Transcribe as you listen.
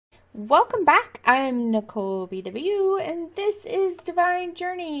Welcome back. I'm Nicolbw, and this is Divine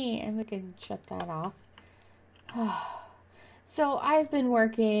Journey. And we can shut that off. So I've been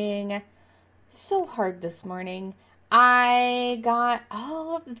working so hard this morning. I got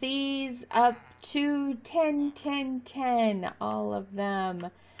all of these up to 10, 10, 10. All of them.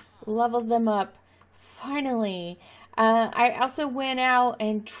 Leveled them up. Finally. I also went out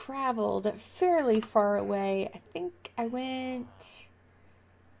and traveled fairly far away. I think I went...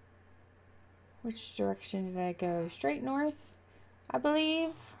 Which direction did I go? Straight north, I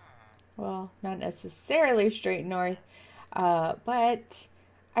believe. Well, not necessarily straight north, but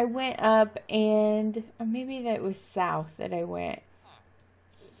I went up and maybe that was south that I went.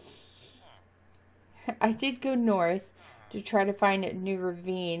 I did go north to try to find a new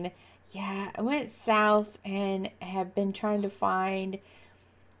ravine. Yeah, I went south and have been trying to find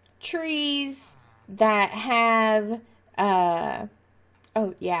trees that have, oh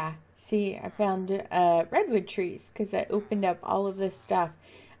yeah. See, I found redwood trees because I opened up all of this stuff.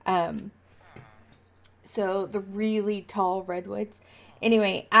 So the really tall redwoods.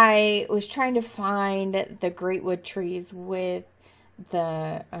 Anyway, I was trying to find the greatwood trees with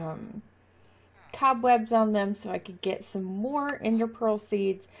the cobwebs on them so I could get some more ender pearl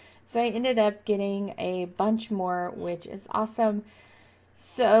seeds. So I ended up getting a bunch more, which is awesome.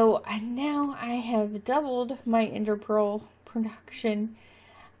 So now I have doubled my ender pearl production.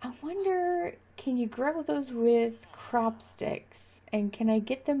 I wonder, can you grow those with crop sticks? And can I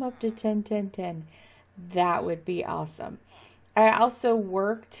get them up to 10, 10, 10? That would be awesome. I also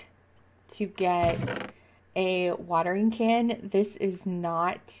worked to get a watering can. This is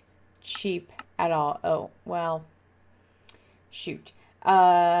not cheap at all. Oh, well, shoot.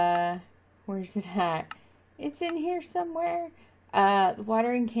 Where's it at? It's in here somewhere. The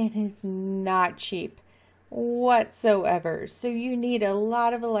watering can is not cheap whatsoever. So you need a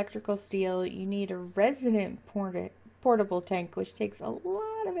lot of electrical steel. You need a resonant portable tank, which takes a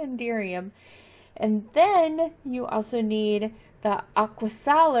lot of enderium. And then you also need the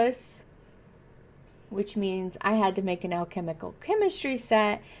aquasalis, which means I had to make an alchemical chemistry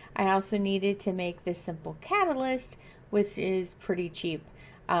set. I also needed to make this simple catalyst, which is pretty cheap.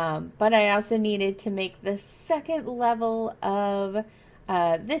 But I also needed to make the second level of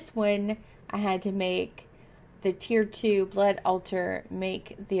this one. I had to make the tier 2 blood altar,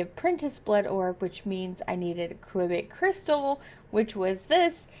 make the apprentice blood orb, which means I needed a cubic crystal, which was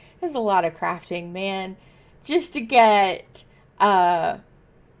this. There's a lot of crafting, man, just to get the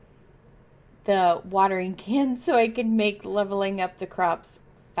watering can so I can make leveling up the crops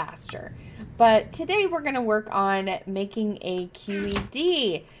faster. But today we're going to work on making a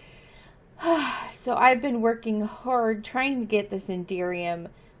QED. So I've been working hard trying to get this enderium,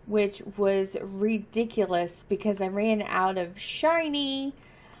 which was ridiculous because I ran out of shiny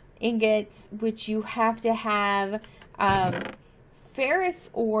ingots, which you have to have ferrous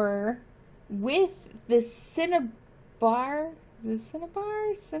ore with the Cinnabon.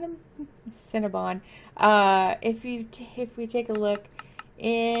 If we take a look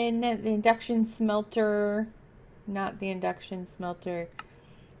in the induction smelter, not the induction smelter,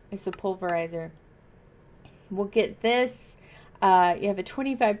 it's a pulverizer. We'll get this. You have a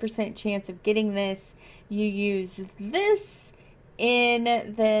 25% chance of getting this. You use this in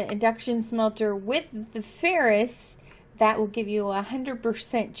the induction smelter with the ferrous. That will give you a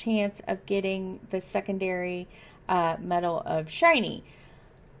 100% chance of getting the secondary metal of shiny.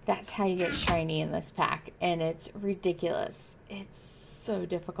 That's how you get shiny in this pack, and it's ridiculous. It's so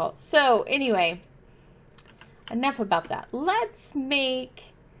difficult. So anyway, enough about that. Let's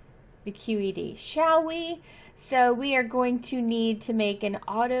make the QED, shall we? So we are going to need to make an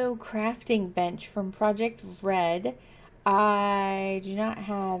auto crafting bench from Project Red. I do not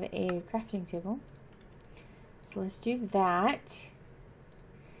have a crafting table, so let's do that.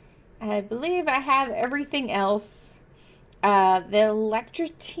 I believe I have everything else. The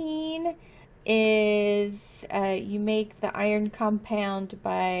electrotine is, you make the iron compound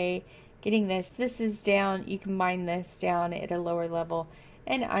by getting this. This is down, you can mine this down at a lower level.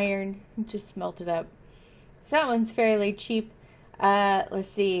 And iron, just smelt it up. So that one's fairly cheap. Let's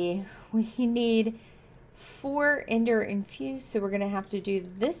see. We need 4 ender infused, so we're going to have to do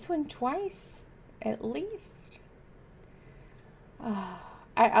this one twice, at least.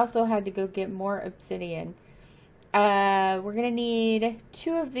 I also had to go get more obsidian. We're going to need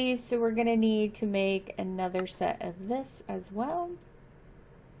 2 of these, so we're going to need to make another set of this as well.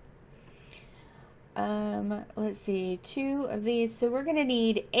 Let's see, 2 of these, so we're going to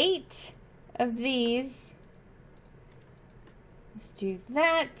need 8 of these. Let's do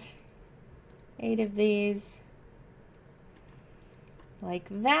that. 8 of these. like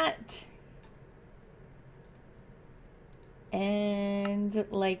that. And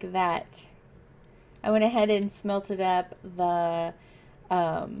like that. I went ahead and smelted up the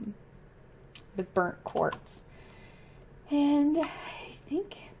burnt quartz. And I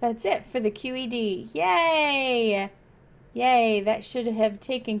think that's it for the QED. Yay! Yay, that should have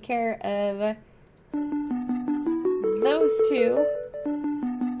taken care of those two.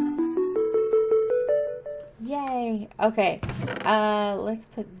 Yay. Okay, let's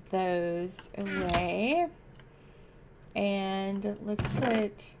put those away. And let's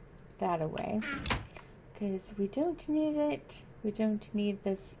put that away, because we don't need it. We don't need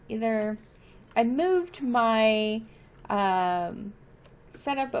this either. I moved my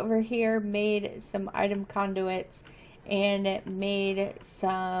setup over here, made some item conduits, and made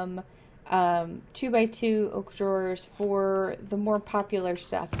some 2x2 oak drawers for the more popular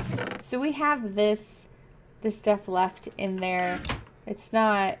stuff. So we have this stuff left in there. It's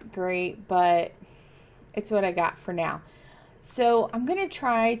not great, but it's what I got for now. So I'm going to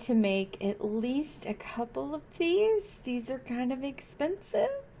try to make at least a couple of these. These are kind of expensive.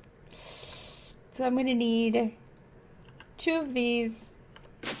 So I'm going to need 2 of these.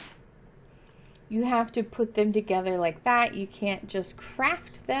 You have to put them together like that. You can't just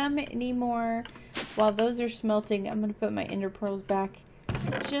craft them anymore. While those are smelting, I'm going to put my ender pearls back,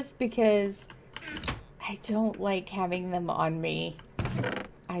 just because I don't like having them on me.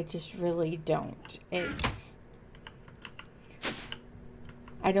 I just really don't.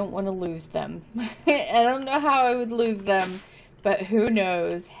 I don't want to lose them. I don't know how I would lose them, but who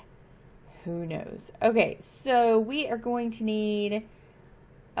knows? Who knows? Okay, so we are going to need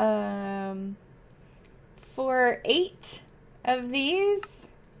for 8 of these.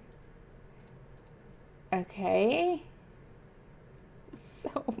 Okay.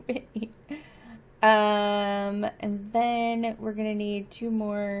 So many. And then we're gonna need 2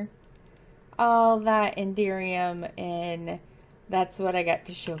 more. All that Enderium, and that's what I got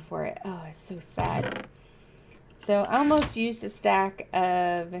to show for it. Oh, it's so sad. So I almost used a stack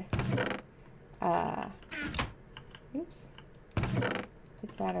of oops.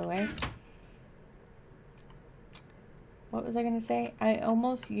 Put that away. What was I gonna say? I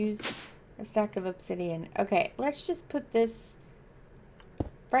almost used a stack of obsidian. Okay, let's just put this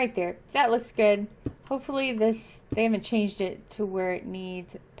right there. That looks good. Hopefully they haven't changed it to where it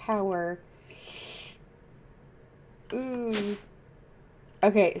needs power. Ooh.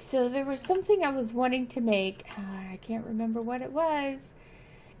 Okay, so there was something I was wanting to make. I can't remember what it was.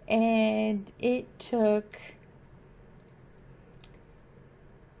 And it took...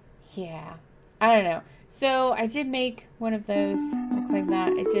 yeah. I don't know. So I did make one of those. I'll claim that.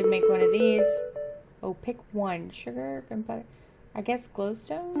 I did make one of these. Oh, pick one. Sugar, gunpowder. I guess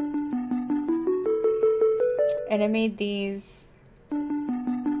glowstone. And I made these.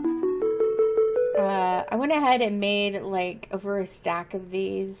 I went ahead and made like over a stack of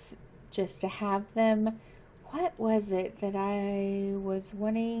these just to have them. What was it that I was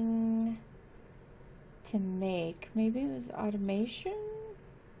wanting to make? Maybe it was automation?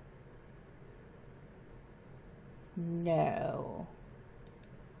 No.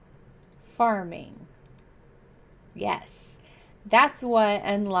 Farming. Yes. That's what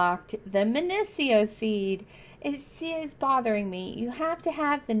unlocked the Minicio seed. It is bothering me. You have to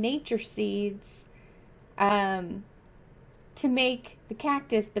have the nature seeds to make the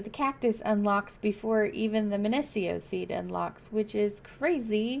cactus, but the cactus unlocks before even the Minicio seed unlocks, which is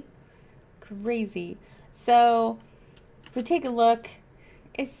crazy. Crazy. So, if we take a look,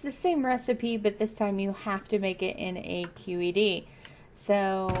 it's the same recipe, but this time you have to make it in a QED.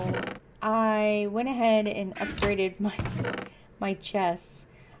 So, I went ahead and upgraded my chests,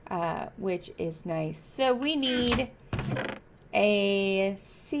 which is nice. So we need a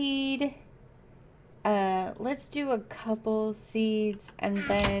seed. Let's do a couple seeds and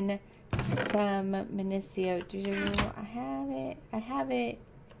then some Minicio. I have it. I have it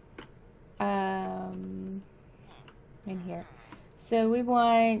in here. So we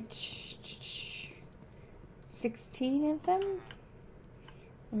want 16 of them.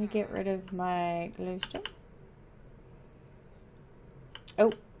 Let me get rid of my glowstone.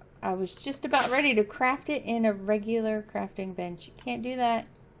 Oh, I was just about ready to craft it in a regular crafting bench. You can't do that.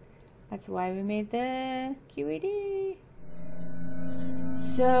 That's why we made the QED.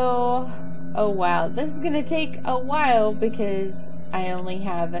 So, oh wow, this is gonna take a while because I only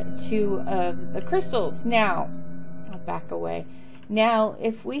have 2 of the crystals. Now, I'll back away. Now,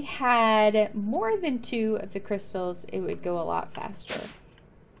 if we had more than 2 of the crystals, it would go a lot faster.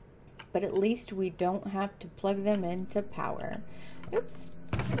 But at least we don't have to plug them into power. Oops.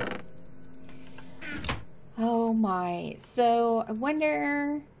 Oh my. So I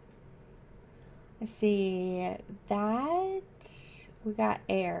wonder, let's see, that we got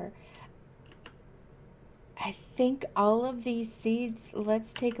air. I think all of these seeds,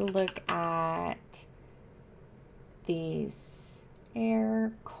 let's take a look at these.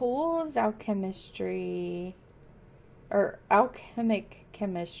 Air, coals, alchemistry, or alchemic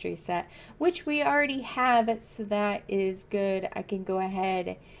chemistry set, which we already have, so that is good. I can go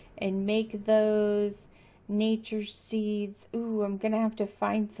ahead and make those. Nature seeds. Ooh, I'm gonna have to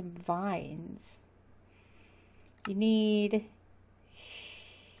find some vines. You need,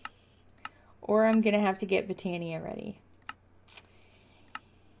 or I'm gonna have to get Botania ready.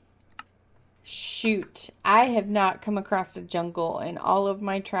 Shoot, I have not come across a jungle in all of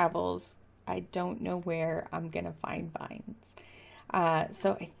my travels. I don't know where I'm gonna find vines.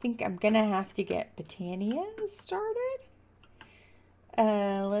 So I think I'm gonna have to get Botania started.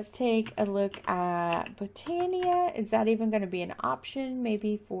 Let's take a look at Botania. Is that even going to be an option?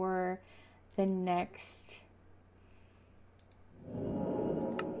 Maybe for the next.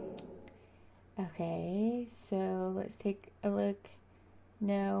 Okay, so let's take a look.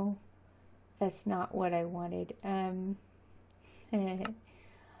 No, that's not what I wanted.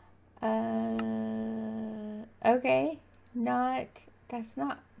 Okay, that's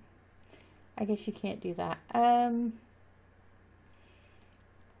not. I guess you can't do that.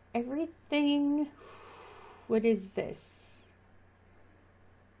 Everything, what is this?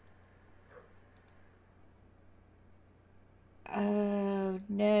 Oh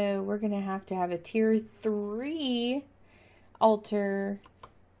no, we're gonna have to have a tier 3 altar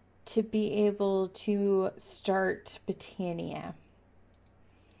to be able to start Botania.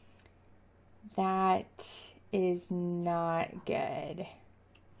 That is not good.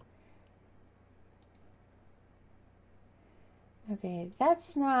 Okay,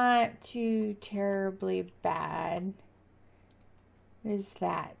 that's not too terribly bad. What is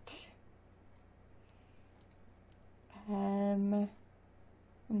that? I'm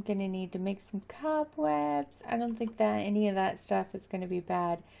gonna need to make some cobwebs. I don't think that any of that stuff is gonna be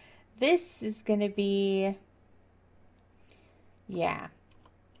bad. This is gonna be, yeah.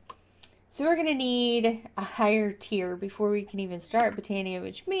 So we're gonna need a higher tier before we can even start Botania,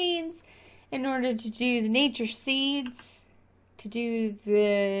 which means in order to do the nature seeds, to do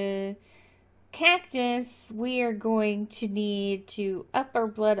the cactus, we are going to need to up our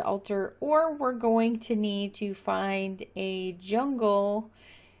blood altar, or we're going to need to find a jungle.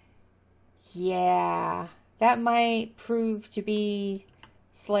 Yeah, that might prove to be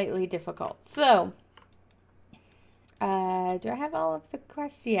slightly difficult. So, do I have all of the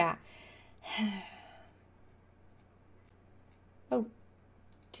quests? Yeah. Oh,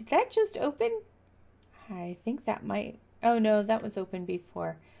 did that just open? I think that might. Oh no, that was open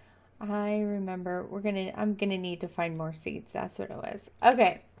before. I remember I'm gonna need to find more seeds. That's what it was.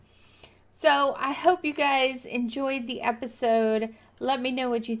 Okay. So I hope you guys enjoyed the episode. Let me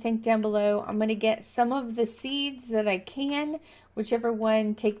know what you think down below. I'm gonna get some of the seeds that I can, whichever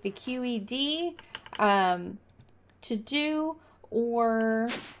one take the QED to do, or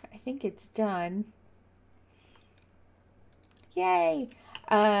I think it's done. Yay!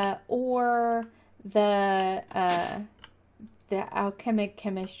 Or the alchemic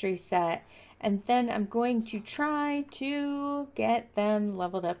chemistry set, and then I'm going to try to get them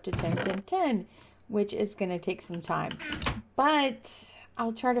leveled up to 10, 10, 10, which is going to take some time, but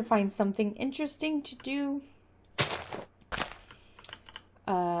I'll try to find something interesting to do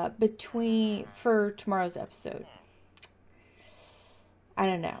for tomorrow's episode. I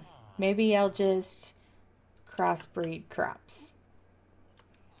don't know, maybe I'll just crossbreed crops,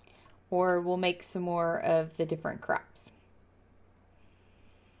 or we'll make some more of the different crops.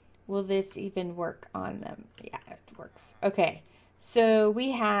 Will this even work on them? Yeah, it works. Okay, so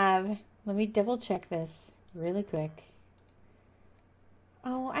we have, let me double check this really quick.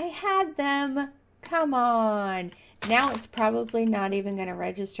 Oh, I had them. Come on. Now it's probably not even going to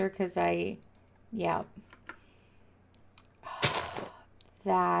register because yeah.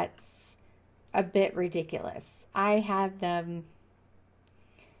 That's a bit ridiculous. I had them.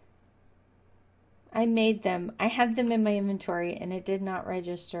 I made them. I had them in my inventory and it did not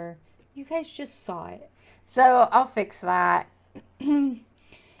register. You guys just saw it. So I'll fix that. And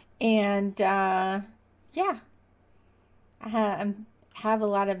yeah. I have a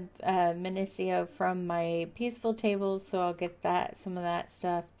lot of Minicio from my peaceful tables, so I'll get some of that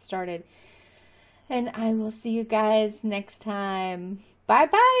stuff started. And I will see you guys next time.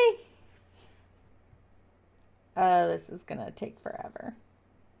 Bye-bye. Oh, this is going to take forever.